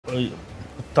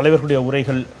தலைவர்களுடைய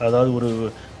உரைகள், அதாவது ஒரு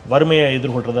வறுமையை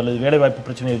எதிர்கொள்வது அல்லது வேலைவாய்ப்பு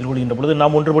பிரச்சனையை எதிர்கொள்கின்ற பொழுது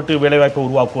நாம் ஒன்றுபட்டு வேலைவாய்ப்பை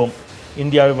உருவாக்குவோம்,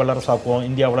 இந்தியாவை வல்லரசாக்குவோம்,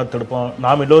 இந்தியா வளர்த்தெடுப்போம்,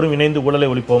 நாம் எல்லோரும் இணைந்து ஊழலை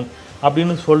ஒழிப்போம்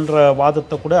அப்படின்னு சொல்கிற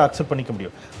வாதத்தை கூட அக்செப்ட் பண்ணிக்க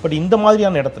முடியும். பட் இந்த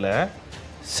மாதிரியான இடத்துல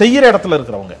செய்கிற இடத்துல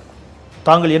இருக்கிறவங்க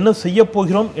தாங்கள் என்ன செய்ய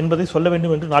போகிறோம் என்பதை சொல்ல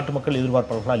வேண்டும் என்று நாட்டு மக்கள்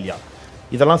எதிர்பார்ப்பார்களா இல்லையா?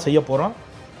 இதெல்லாம் செய்ய போகிறோம்,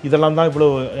 இதெல்லாம் தான் இவ்வளோ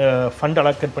ஃபண்ட்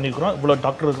அலோகேட் பண்ணியிருக்கிறோம், இவ்வளோ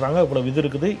டாக்டர் இருக்கிறாங்க, இவ்வளோ இது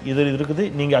இருக்குது,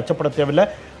 நீங்கள் அச்சப்பட தேவையில்லை,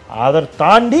 அதை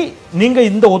தாண்டி நீங்கள்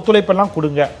இந்த ஒத்துழைப்பெல்லாம்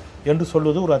கொடுங்க என்று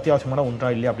சொல்வது ஒரு அத்தியாவசியமான ஒன்றா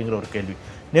இல்லையா அப்படிங்கிற ஒரு கேள்வி.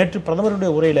 நேற்று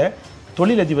பிரதமருடைய உரையில்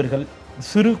தொழிலதிபர்கள்,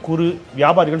 சிறு குறு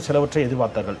வியாபாரிகள் சிலவற்றை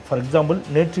எதிர்பார்த்தார்கள். ஃபார் எக்ஸாம்பிள்,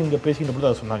 நேற்று இங்கே பேசுகின்ற பொழுது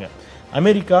அதை சொன்னாங்க.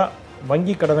 அமெரிக்கா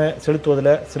வங்கி கடனை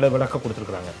செலுத்துவதில் சில விளக்கம்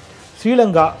கொடுத்துருக்குறாங்க,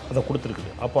 ஸ்ரீலங்கா அதை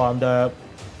கொடுத்துருக்குது. அப்போ அந்த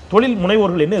தொழில்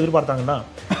முனைவோர்கள் என்ன எதிர்பார்த்தாங்கன்னா,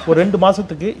 ஒரு 2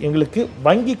 மாதத்துக்கு எங்களுக்கு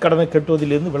வங்கி கடனை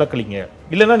கட்டுவதிலேருந்து விலக்களிங்க,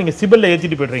 இல்லைன்னா நீங்கள் சிபிலில்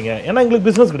ஏற்றிட்டு போய்ட்றீங்க, ஏன்னா எங்களுக்கு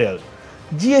பிஸ்னஸ் கிடையாது,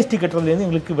 ஜிஎஸ்டி கட்டுறதுலேருந்து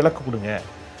எங்களுக்கு விலக்கு கொடுங்க.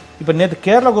 இப்போ நேற்று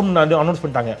கேரளா கவர்மெண்ட் அனௌன்ஸ்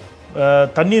பண்ணிட்டாங்க,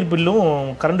 தண்ணீர் பில்லும்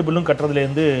கரண்ட் பில்லும்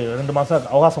கட்டுறதுலேருந்து 2 மாதம்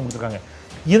அவகாசம் கொடுத்துருக்காங்க.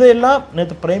 இதையெல்லாம்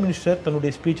நேற்று பிரைம் மினிஸ்டர்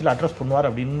தன்னுடைய ஸ்பீச்சில் அட்ரஸ் பண்ணுவார்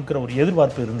அப்படிங்கிற ஒரு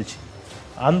எதிர்பார்ப்பு இருந்துச்சு.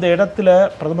 அந்த இடத்துல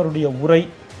பிரதமருடைய உரை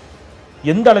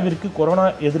எந்த அளவிற்கு கொரோனா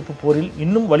எதிர்ப்பு போரில்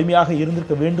இன்னும் வலிமையாக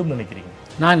இருந்திருக்க வேண்டும் நினைக்கிறீங்க?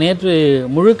 நான் நேற்று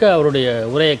முழுக்க அவருடைய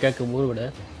உரையை கேட்கும்போது விட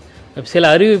சில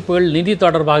அறிவிப்புகள் நிதி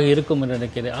தொடர்பாக இருக்கும் என்று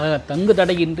நினைக்கிறேன். தங்கு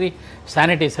தடையின்றி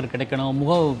சானிடைசர் கிடைக்கணும்,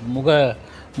 முக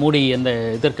மூடி அந்த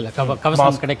இதற்குல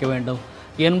கவசம் கிடைக்க வேண்டும்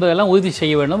என்பதெல்லாம் உறுதி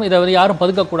செய்ய வேண்டும். இதை வந்து யாரும்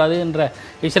பதுக்கக்கூடாது என்ற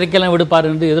எச்சரிக்கையெல்லாம் விடுப்பார்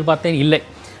என்று எதிர்பார்த்தேன். இல்லை,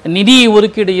 நிதி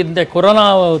ஒதுக்கீடு இந்த கொரோனா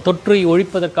தொற்றை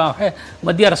ஒழிப்பதற்காக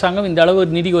மத்திய அரசாங்கம் இந்த அளவு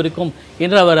நிதி ஒதுக்கும்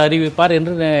என்று அவர் அறிவிப்பார்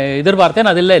என்று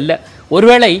எதிர்பார்த்தேன். அது இல்லை.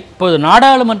 ஒருவேளை இப்போது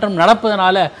நாடாளுமன்றம்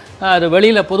நடப்பதனால அது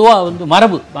வெளியில் பொதுவாக வந்து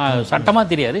மரபு, சட்டமாக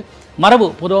தெரியாது, மரபு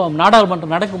பொதுவாக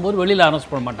நாடாளுமன்றம் நடக்கும்போது வெளியில் அனௌன்ஸ்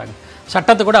பண்ண மாட்டாங்க.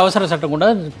 சட்டத்தை கூட அவசர சட்டம் கொண்டு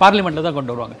பார்லிமெண்ட்டில் தான்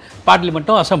கொண்டு வருவாங்க,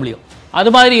 பார்லிமெண்ட்டும் அசம்பிளியும். அது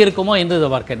மாதிரி இருக்குமோ என்று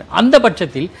எதிர்பார்க்கிறேன். அந்த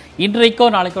பட்சத்தில் இன்றைக்கோ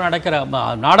நாளைக்கோ நடக்கிற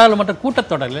நாடாளுமன்ற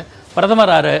கூட்டத்தொடரில்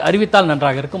பிரதமர் அறிவித்தால்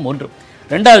நன்றாக இருக்கும். ஒன்று.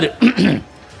 ரெண்டாவது,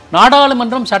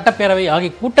 நாடாளுமன்றம் சட்டப்பேரவை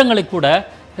ஆகிய கூட்டங்களை கூட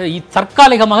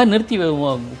தற்காலிகமாக நிறுத்தி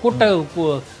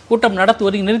கூட்டம்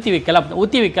நடத்துவதை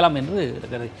ஒத்தி வைக்கலாம் என்று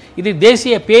இருக்கிறது. இது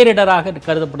தேசிய பேரிடராக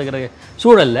கருதப்படுகிற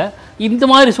சூழலில், இந்த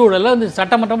மாதிரி சூழலில் இந்த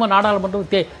சட்டமன்றமும் நாடாளுமன்றம்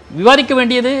விவாதிக்க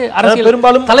வேண்டியது அரசியல்.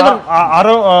 பெரும்பாலும் தலைவர்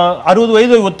 60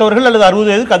 வயது ஒத்தவர்கள் அல்லது 60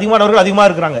 வயதுக்கு அதிகமானவர்கள் அதிகமாக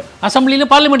இருக்கிறாங்க,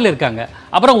 அசம்பிளியில் பார்லிமெண்ட்டில் இருக்காங்க.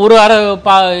 அப்புறம் ஒரு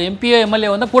எம்பிஓ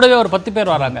எம்எல்ஏ வந்து கூடவே ஒரு 10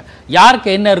 பேர் வராங்க.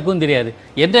 யாருக்கு என்ன இருக்குன்னு தெரியாது.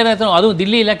 எந்த நேரத்திலும், அதுவும்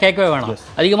தில்லியில் கேட்கவே வேணாம்,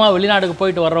 அதிகமாக வெளிநாடுக்கு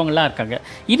போயிட்டு வர்றவங்கலாம் இருக்காங்க.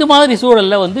 இது மாதிரி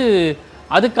சூழலில் வந்து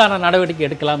அதுக்கான நடவடிக்கை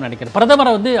எடுக்கலாம்னு நினைக்கிறேன்.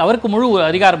 பிரதமரை வந்து அவருக்கு முழு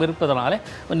அதிகாரம் இருப்பதனால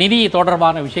நிதி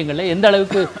தொடர்பான விஷயங்களில் எந்த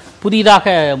அளவுக்கு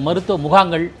புதிதாக மருத்துவ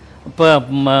முகாங்கள், இப்போ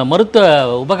மருத்துவ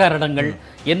உபகரணங்கள்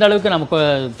எந்த அளவுக்கு நமக்கு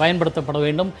பயன்படுத்தப்பட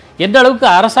வேண்டும், எந்த அளவுக்கு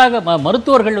அரசாங்க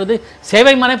மருத்துவர்கள் வந்து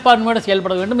சேவை மனப்பான்மையோடு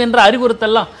செயல்பட வேண்டும் என்ற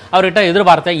அறிவுறுத்தலாம் அவர்கிட்ட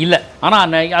எதிர்பார்த்தேன். இல்லை,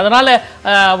 ஆனால் அதனால்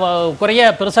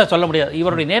குறைய பெருசாக சொல்ல முடியாது.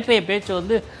 இவருடைய நேற்றைய பேச்சு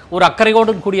வந்து ஒரு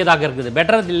அக்கறையோடு கூடியதாக இருக்குது.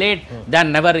 பெட்டர் லேட்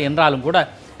தேன் நெவர் என்றாலும் கூட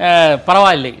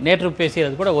பரவாயில்லை. நேற்று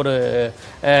பேசியது கூட ஒரு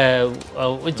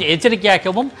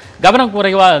எச்சரிக்கையாகவும்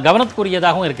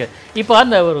கவனத்துக்குரியதாகவும் இருக்குது. இப்போ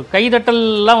அந்த ஒரு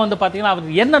கைதட்டல்லாம் வந்து பார்த்திங்கன்னா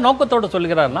அவர் என்ன நோக்கத்தோடு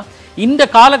சொல்கிறாருன்னா, இந்த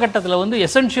காலகட்டத்தில் வந்து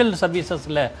எசென்ஷியல்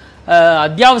சர்வீசஸில்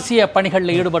அத்தியாவசிய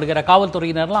பணிகளில் ஈடுபடுகிற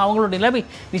காவல்துறையினர்லாம் அவங்களோட நிலைமை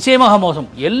நிச்சயமாக மோசம்.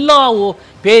 எல்லா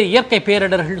இயற்கை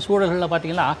பேரிடர்கள் சூழல்களில்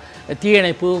பார்த்திங்கன்னா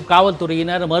தீயணைப்பு,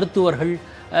 காவல்துறையினர், மருத்துவர்கள்,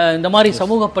 இந்த மாதிரி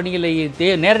சமூக பணிகளை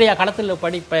நேரடியாக களத்தில்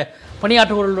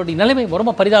பணியாற்றுபவர்களுடைய நிலைமை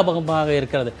ரொம்ப பரிதாபமாக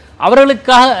இருக்கிறது.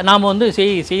 அவர்களுக்காக நாம் வந்து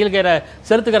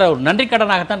செலுத்துகிற ஒரு நன்றி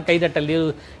கடனாகத்தான் கைதட்டல்.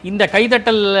 இந்த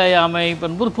கைதட்டல்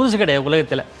அமைப்பு புதுசு கிடையாது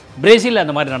உலகத்தில். பிரேசில்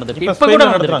அந்த மாதிரி நடந்துருக்கு, இப்போ கூட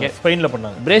நடந்திருக்கு, ஸ்பெயினில்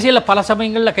பண்ணாங்க. பிரேசிலில் பல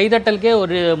சமயங்களில் கைதட்டலுக்கே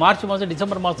ஒரு மார்ச் மாதம்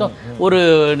டிசம்பர் மாதம் ஒரு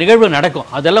நிகழ்வு நடக்கும்.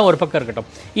 அதெல்லாம் ஒரு பக்கம் இருக்கட்டும்.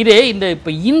 இதே இந்த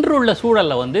இப்போ இன்றுள்ள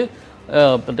சூழலில் வந்து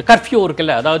கர்ஃப்யூ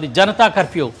இருக்குல்ல, அதாவது ஜனதா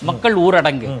கர்ஃப்யூ, மக்கள்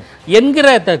ஊரடங்கு என்கிற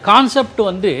கான்செப்ட்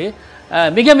வந்து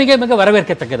மிக மிக மிக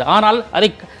வரவேற்கத்தக்கது. ஆனால்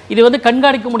இது வந்து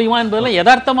கண்காணிக்க முடியுமா என்பதெல்லாம்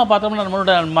யதார்த்தமாக பார்த்தோம்னா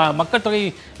நம்மளோட மக்கள் தொகை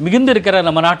மிகுந்து இருக்கிற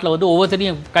நம்ம நாட்டில் வந்து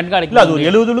ஒவ்வொருத்தரையும் கண்காணிக்கல. அது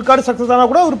 70 விழுக்காடு சக்ஸஸ் ஆனால்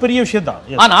கூட ஒரு பெரிய விஷயம் தான்.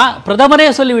 ஆனால் பிரதமரே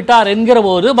சொல்லிவிட்டார் என்கிற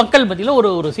போது மக்கள் மத்தியில்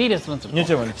ஒரு சீரியஸ்னஸ்,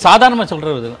 சாதாரணமாக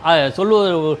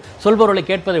சொல்பவர்களை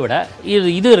கேட்பதை விட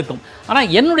இது இருக்கும். ஆனால்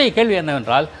என்னுடைய கேள்வி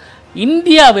என்னவென்றால்,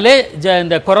 இந்தியாவிலே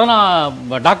இந்த கொரோனா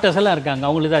டாக்டர்ஸ் எல்லாம் இருக்காங்க,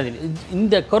 அவங்களுக்கு தான்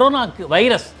இந்த கொரோனா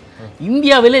வைரஸ்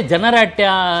இந்தியாவிலே ஜெனரேட்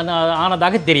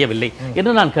ஆனதாக தெரியவில்லை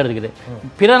என்று நான் கருதுகிறேன்.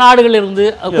 பிற நாடுகளிலிருந்து,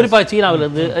 குறிப்பாக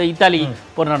சீனாவிலிருந்து, இத்தாலி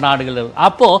போன்ற நாடுகளிலிருந்து,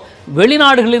 அப்போது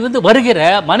வெளிநாடுகளிலிருந்து வருகிற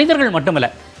மனிதர்கள் மட்டுமல்ல,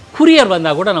 குரியர்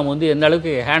வந்தால் கூட நம்ம வந்து எந்த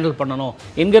அளவுக்கு ஹேண்டில் பண்ணணும்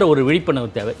என்கிற ஒரு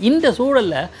விழிப்புணர்வு தேவை. இந்த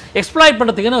சூழலில் எக்ஸ்ப்ளாய்ட்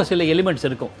பண்ணுறதுக்குன்னு சில எலிமெண்ட்ஸ்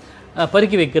இருக்கும்.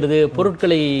 பதுக்கி வைக்கிறது,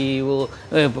 பொருட்களை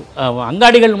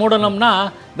அங்காடிகள் மூடணும்னா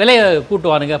விலையை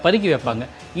கூட்டுவானுங்க, பதுக்கி வைப்பாங்க.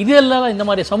 இதெல்லாம் இந்த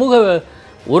மாதிரி சமூக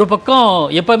ஒரு பக்கம்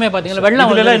எப்பவுமே பார்த்தீங்கன்னா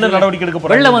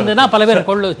வெள்ளம் வந்துன்னா பல பேர்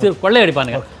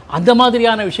கொள்ளையடிப்பானுங்க. அந்த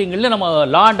மாதிரியான விஷயங்கள்ல நம்ம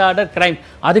லா அண்ட் ஆர்டர் கிரைம்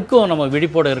அதுக்கும் நம்ம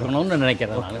விழிப்போடு இருக்கணும்னு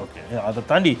நினைக்கிறேன். அதை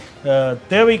தாண்டி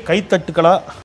தேவை கைத்தட்டுக்களா